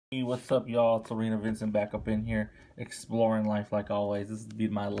Hey, what's up, y'all? It's ARENAVINCENT back up in here, exploring life like always. This will be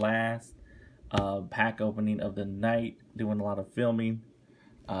my last pack opening of the night, doing a lot of filming.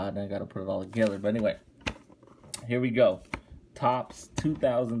 Then I got to put it all together. But anyway, here we go. Topps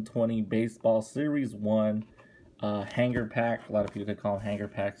 2020 Baseball Series 1 hanger pack. A lot of people could call them hanger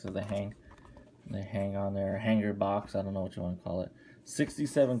packs, so they hang on their hanger box. I don't know what you want to call it.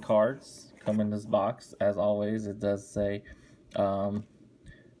 67 cards come in this box. As always, it does say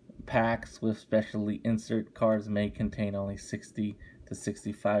packs with specially insert cards may contain only 60 to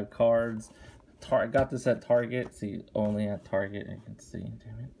 65 cards. Got this at Target. See, only at Target. You can see,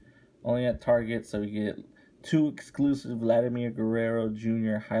 damn it. Only at Target, so you get 2 exclusive Vladimir Guerrero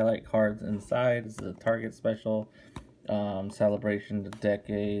Jr. highlight cards inside. This is a Target special. Celebration of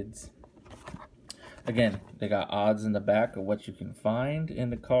Decades. Again, they got odds in the back of what you can find in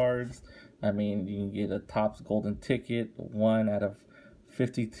the cards. I mean, you can get a Topps golden ticket, 1 out of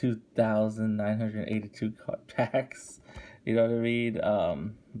 52,982 packs. You know what I mean?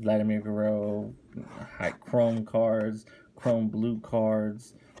 Vladimir Guerrero, chrome cards, chrome blue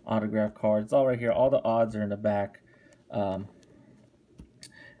cards, autograph cards, all right here. All the odds are in the back. And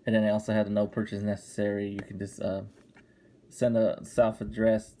then they also had a no purchase necessary. You can just send a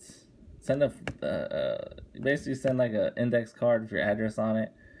self-addressed, basically send like an index card with your address on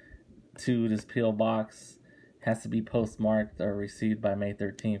it to this P.O. box. Has to be postmarked or received by May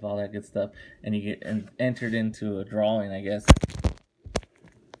 13th, all that good stuff. And you get entered into a drawing, I guess.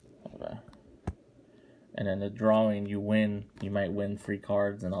 And then the drawing, you win. You might win free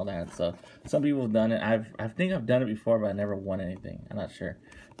cards and all that. So some people have done it. I think I've done it before, but I never won anything. I'm not sure.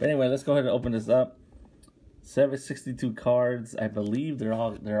 But anyway, let's go ahead and open this up. 762 cards. I believe they're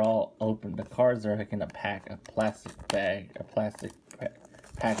all open. The cards are like in a pack, a plastic bag, a plastic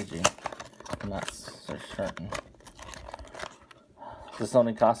packaging. I'm not so certain. This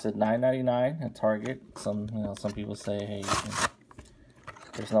only costed $9.99 at Target. Some people say, hey,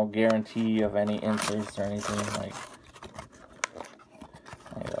 there's no guarantee of any inserts or anything. Like,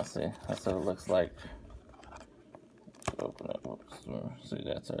 let's see. That's what it looks like. Open it. Whoops. See,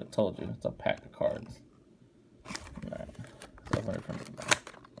 that's what I told you. It's a pack of cards. All right. Let's open it from the back.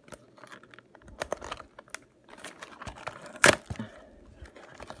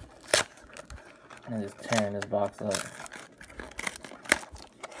 I'm just tearing this box up.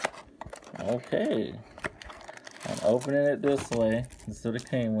 Okay. I'm opening it this way. This is what it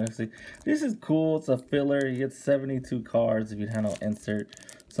came with. See, this is cool. It's a filler. You get 72 cards if you handle insert.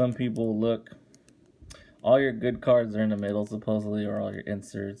 Some people look. All your good cards are in the middle, supposedly, or all your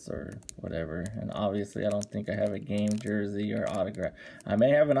inserts or whatever. And obviously, I don't think I have a game jersey or autograph. I may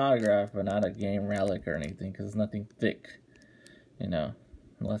have an autograph, but not a game relic or anything, because it's nothing thick, you know.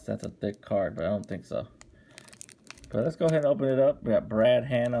 Unless that's a thick card, but I don't think so. But let's go ahead and open it up. We got Brad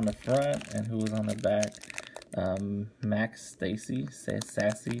Hand on the front, and who was on the back? Max Stacy,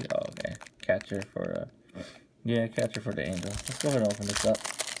 Sassy. Oh, okay. Catcher for catcher for the Angels. Let's go ahead and open this up.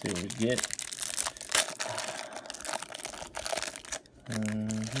 See what we get.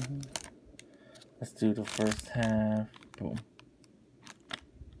 Let's do the first half. Boom.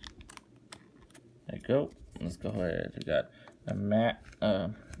 There you go. Let's go ahead. We got a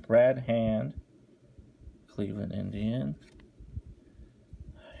Brad Hand, Cleveland Indian.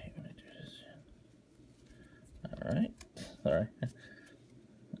 I hate when I do this. Alright. Sorry.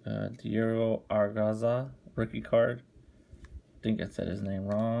 Diego Argaza, rookie card. I think I said his name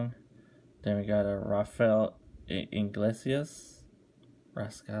wrong. Then we got a Rafael Iglesias.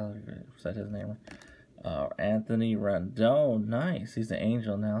 Rascal, said his name right. Anthony Rondon. Nice. He's an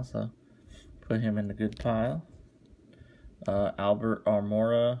Angel now, so put him in the good pile. Albert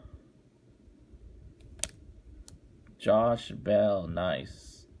Almora. Josh Bell,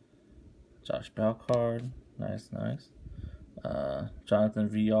 nice. Josh Bell card, nice. Jonathan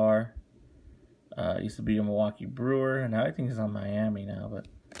VR. Used to be a Milwaukee Brewer, and now I think he's on Miami now, but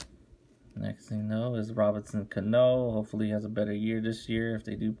next thing you know is Robinson Cano. Hopefully he has a better year this year if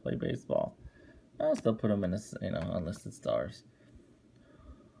they do play baseball. I'll still put him in the, unlisted stars.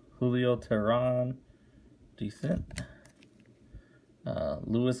 Julio Teheran, decent.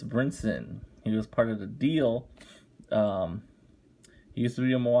 Lewis Brinson, he was part of the deal. He used to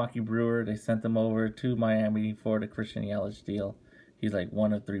be a Milwaukee Brewer. They sent him over to Miami for the Christian Yelich deal. He's like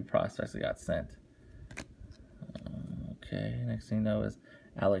one of 3 prospects that got sent. Okay, next thing you know is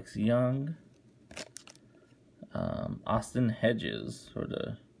Alex Young. Austin Hedges for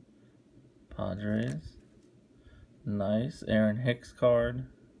the Padres. Nice. Aaron Hicks card.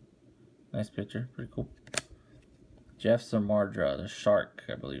 Nice picture. Pretty cool. Jeff Samardra, the Shark,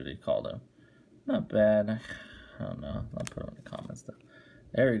 I believe they called him. Not bad. I don't know. I'll put it in the comments though.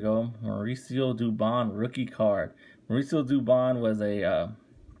 There we go. Mauricio Dubon rookie card. Mauricio Dubon was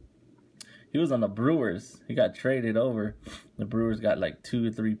he was on the Brewers. He got traded over. The Brewers got like 2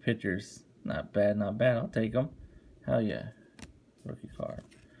 or 3 pitchers. Not bad, not bad. I'll take them. Hell yeah. Rookie card.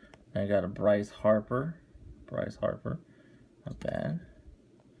 I got a Bryce Harper. Not bad.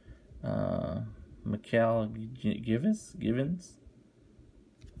 Mikal Givens.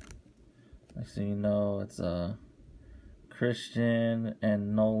 Next thing you know, it's Christian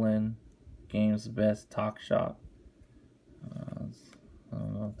and Nolan, Game's Best Talk Shop. I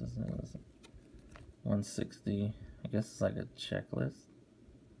don't know what this is. 160. I guess it's like a checklist.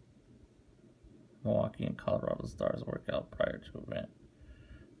 Milwaukee and Colorado Stars workout prior to event.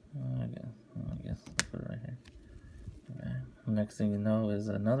 I guess I'll put it right here. Okay. Next thing you know is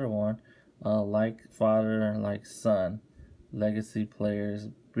another one. Like father, like son. Legacy players,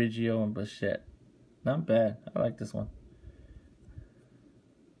 Biggio and Bichette. Not bad. I like this one.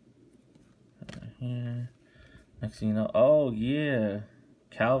 Right here. Next thing you know, oh yeah,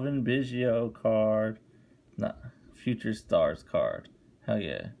 Calvin Biggio card. Not Future Stars card. Hell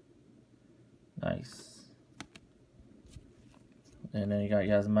yeah. Nice. And then you got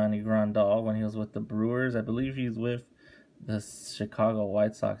Yasmani Grandal when he was with the Brewers. I believe he's with the Chicago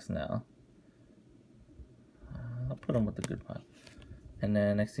White Sox now. I'll put him with the good one. And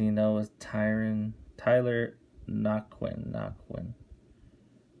then next thing you know is Tyler Naquin.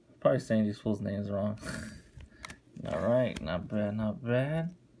 Probably saying these fools' names wrong. Alright, not bad, not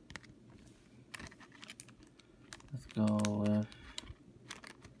bad. Let's go with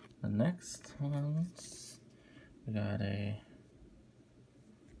the next ones. We got a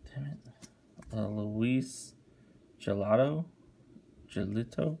Luis Gelito.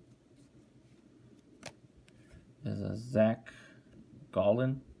 There's a Zach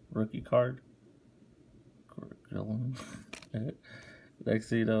Gallen rookie card. Next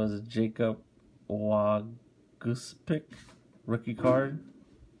thing you know is a Jacob Waguspic rookie card.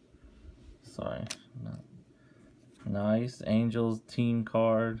 Sorry. No. Nice. Angels team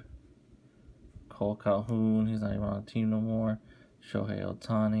card. Cole Calhoun. He's not even on the team no more. Shohei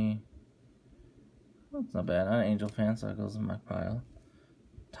Ohtani. That's not bad. I'm an Angel fan, so it goes in my pile.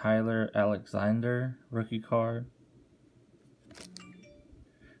 Tyler Alexander rookie card.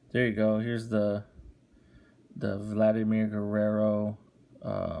 There you go. Here's the Vladimir Guerrero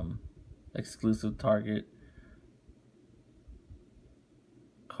exclusive Target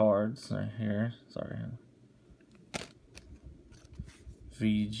cards right here. Sorry.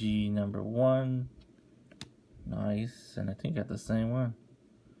 VG #1. Nice. And I think I got the same one.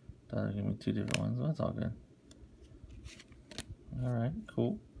 Thought it gave me 2 different ones. That's all good. Alright,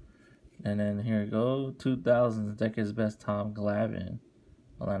 cool. And then here we go. 2000s Decade's Best Tom Glavine.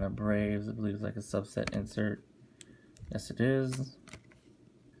 Atlanta Braves. I believe it's like a subset insert. Yes, it is.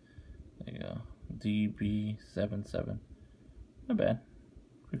 There you go. DB77. Not bad.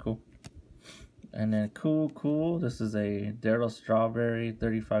 Pretty cool. And then cool. This is a Darryl Strawberry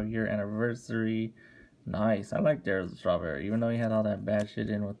 35-year anniversary. Nice. I like Darryl Strawberry, even though he had all that bad shit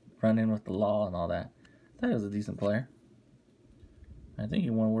run in with the law and all that. I thought he was a decent player. I think he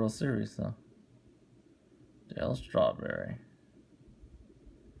won World Series though. Darryl Strawberry.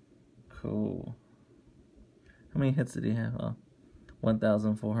 Cool. How many hits did he have?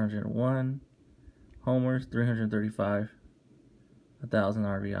 1,401 homers, 335, 1,000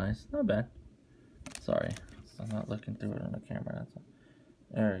 RBIs. Not bad. Sorry, I'm not looking through it on the camera. That's all.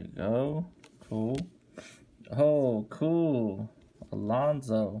 There you go. Cool. Oh, cool.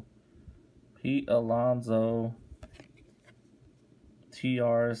 Alonso. Pete Alonso.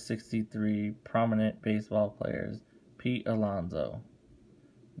 TR63 prominent baseball players. Pete Alonso.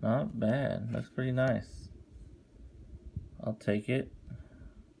 Not bad. Looks pretty nice. I'll take it.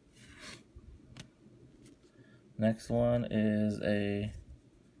 Next one is a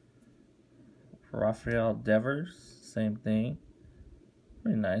Rafael Devers. Same thing.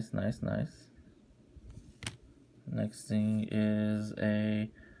 Pretty nice. Next thing is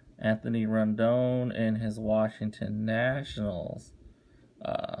a Anthony Rendon in his Washington Nationals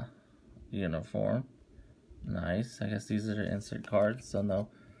uniform. Nice. I guess these are the insert cards, so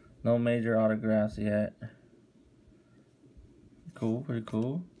no major autographs yet. Cool, pretty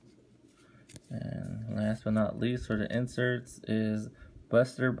cool. And last but not least for the inserts is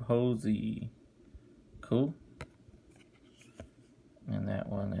Buster Posey. Cool. And that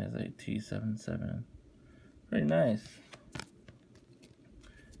one is a T77. Pretty nice.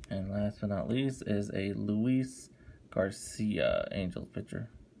 And last but not least is a Luis Garcia Angels pitcher.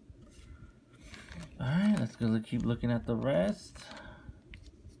 Alright, let's go keep looking at the rest.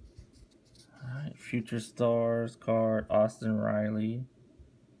 Alright, Future Stars card, Austin Riley.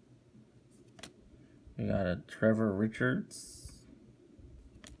 We got a Trevor Richards.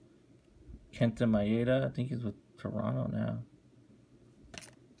 Kenta Maeda, I think he's with Toronto now.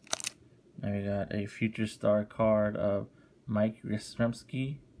 Now we got a Future Star card of Mike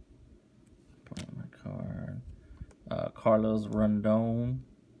Yastrzemski. Put on my card. Carlos Rondon.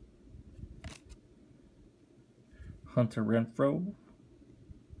 Hunter Renfroe.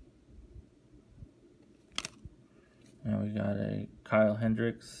 Now we got a Kyle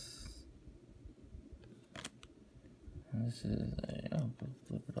Hendricks. And this is a, oh,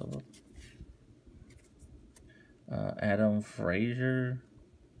 flip it over. Adam Frazier.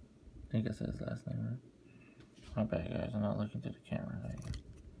 I think I said his last name right. My bad, guys. I'm not looking through the camera.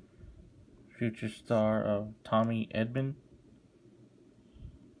 Future Star of Tommy Edman.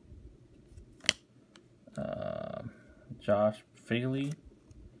 Josh Faley.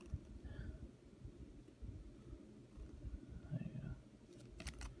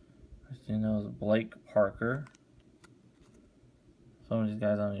 Knows Blake Parker. Some of these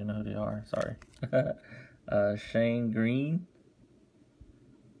guys I don't even know who they are. Sorry. Shane Green.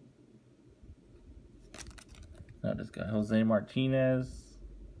 Not this guy. Jose Martinez.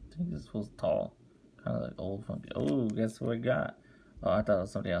 I think this was tall. Kind of like old funky. Oh, guess who I got? Oh, I thought it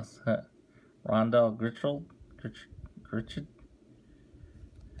was somebody else. Rondell Gritchell.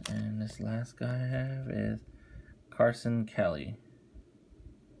 And this last guy I have is Carson Kelly.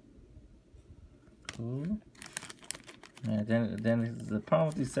 Cool. And then the problem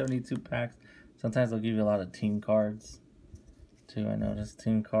with these 72 packs, sometimes they'll give you a lot of team cards too. I noticed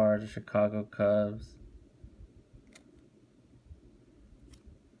team cards, Chicago Cubs,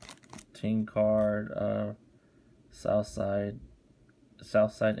 team card of Southside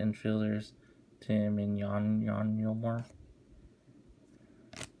infielders, Tim and Jan Yilmore.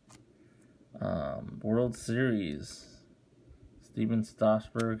 World Series. Steven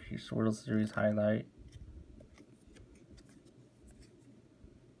Strasburg, his World Series highlight.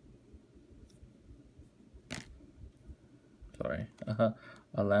 Sorry.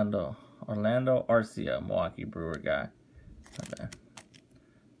 Orlando Arcia, Milwaukee Brewer guy. Okay.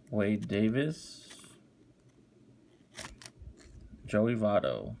 Wade Davis. Joey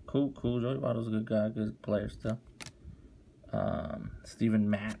Votto. Cool. Joey Votto's a good guy, good player still. Steven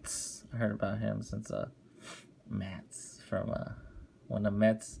Matz. I heard about him since Matz from when the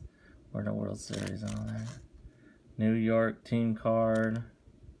Mets were in the World Series and all that. New York team card.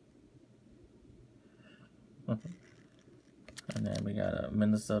 And then we got a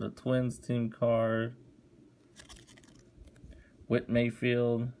Minnesota Twins team card. Whit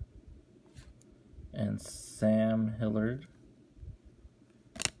Mayfield and Sam Hillard.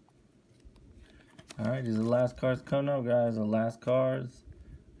 Alright, these are the last cards coming up, guys. The last cards.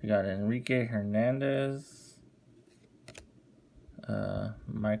 We got Enrique Hernandez.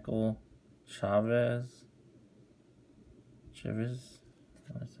 Michael Chavez.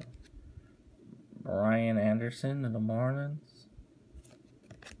 Brian Anderson of the Marlins.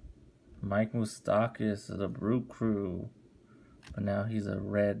 Mike Moustakas of the Brew Crew. But now he's a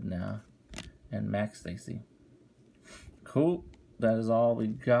Red now. And Max Stacy. Cool. That is all we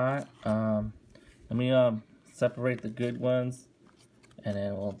got. Let me separate the good ones. And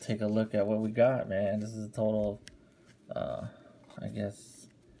then we'll take a look at what we got, man. This is a total of, I guess,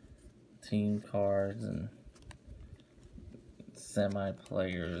 team cards and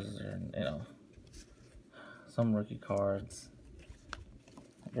semi-players, and you know, some rookie cards.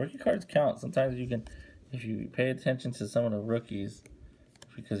 Rookie cards count. Sometimes you can, if you pay attention to some of the rookies,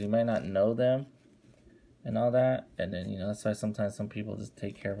 because you might not know them and all that, and then, you know, that's why sometimes some people just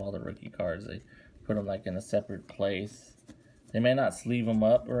take care of all the rookie cards. They put them like in a separate place. They may not sleeve them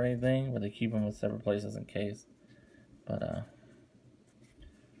up or anything, but they keep them in separate places in case. But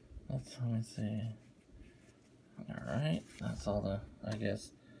let me see. Alright, that's all the, I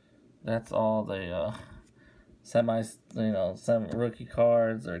guess, that's all the some rookie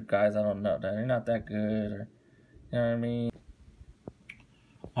cards or guys I don't know that are not that good, or you know what I mean.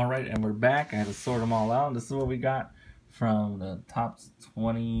 Alright, and we're back. I had to sort them all out. This is what we got from the Topps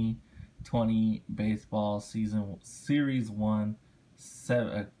 2020 Baseball Series 1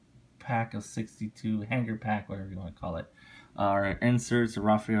 a pack of 62, hanger pack, whatever you want to call it. Our inserts: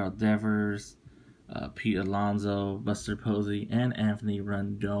 Rafael Devers, Pete Alonso, Buster Posey, and Anthony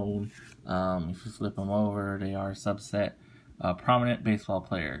Rendon. If you flip them over, they are subset prominent baseball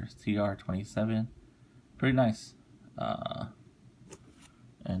players. TR27, pretty nice.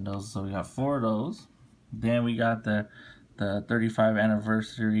 And those, so we got 4 of those. Then we got the 35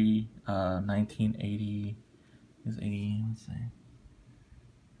 anniversary 1980. Is 80? Let's see.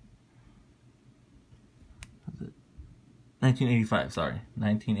 1985, sorry.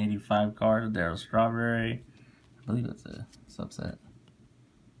 1985 card. Daryl Strawberry. I believe it's a subset.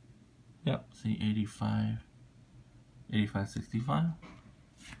 Yep, see 85. 85-65.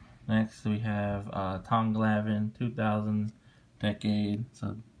 Next we have Tom Glavine, 2000 decade.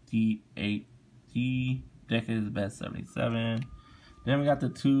 So D8D decade is best 77. Then we got the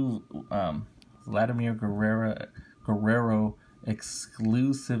two Vladimir Guerrero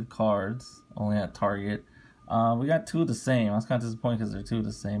exclusive cards, only at Target. We got two of the same. I was kind of disappointed because they're two of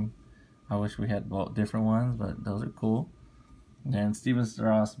the same. I wish we had both different ones, but those are cool. And then Steven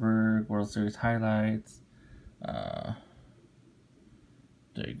Strasburg, World Series highlights. There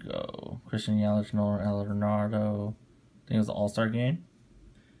you go. Christian Yelich, Nolan Arenado. I think it was an All-Star game.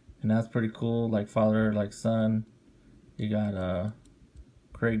 And that's pretty cool. Like father, like son. You got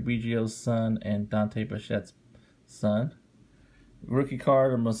Craig Biggio's son and Dante Bichette's son. Rookie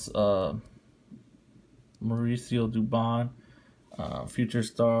card, Mauricio Dubon, Future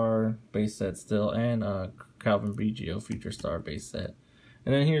Star base set still, and Calvin Biggio Future Star base set.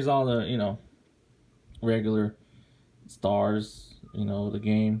 And then here's all the, you know, regular stars, you know, the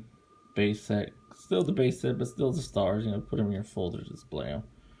game base set. Still the base set, but still the stars. You know, put them in your folder, display them.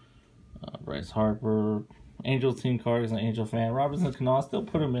 Bryce Harper, Angel team card is an Angel fan. Robinson Cano, I still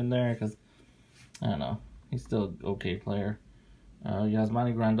put him in there because, I don't know, he's still an okay player.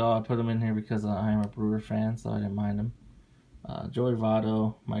 Yasmani Grandal, I put him in here because I am a Brewer fan, so I didn't mind him. Joey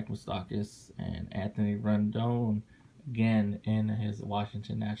Votto, Mike Moustakas, and Anthony Rendon, again, in his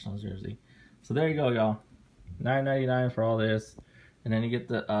Washington Nationals jersey. So there you go, y'all. $9.99 for all this. And then you get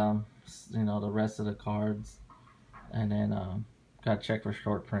the, you know, the rest of the cards. And then, gotta check for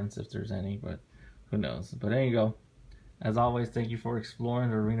short prints if there's any, but who knows. But there you go. As always, thank you for exploring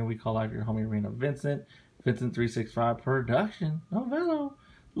the arena we call life, your homie Arena Vincent. Vincent 365 production. Novello.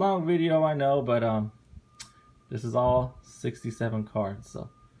 Long video, I know, but this is all 67 cards. So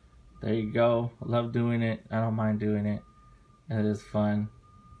there you go. I love doing it. I don't mind doing it. It is fun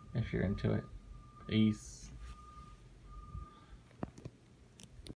if you're into it. Peace.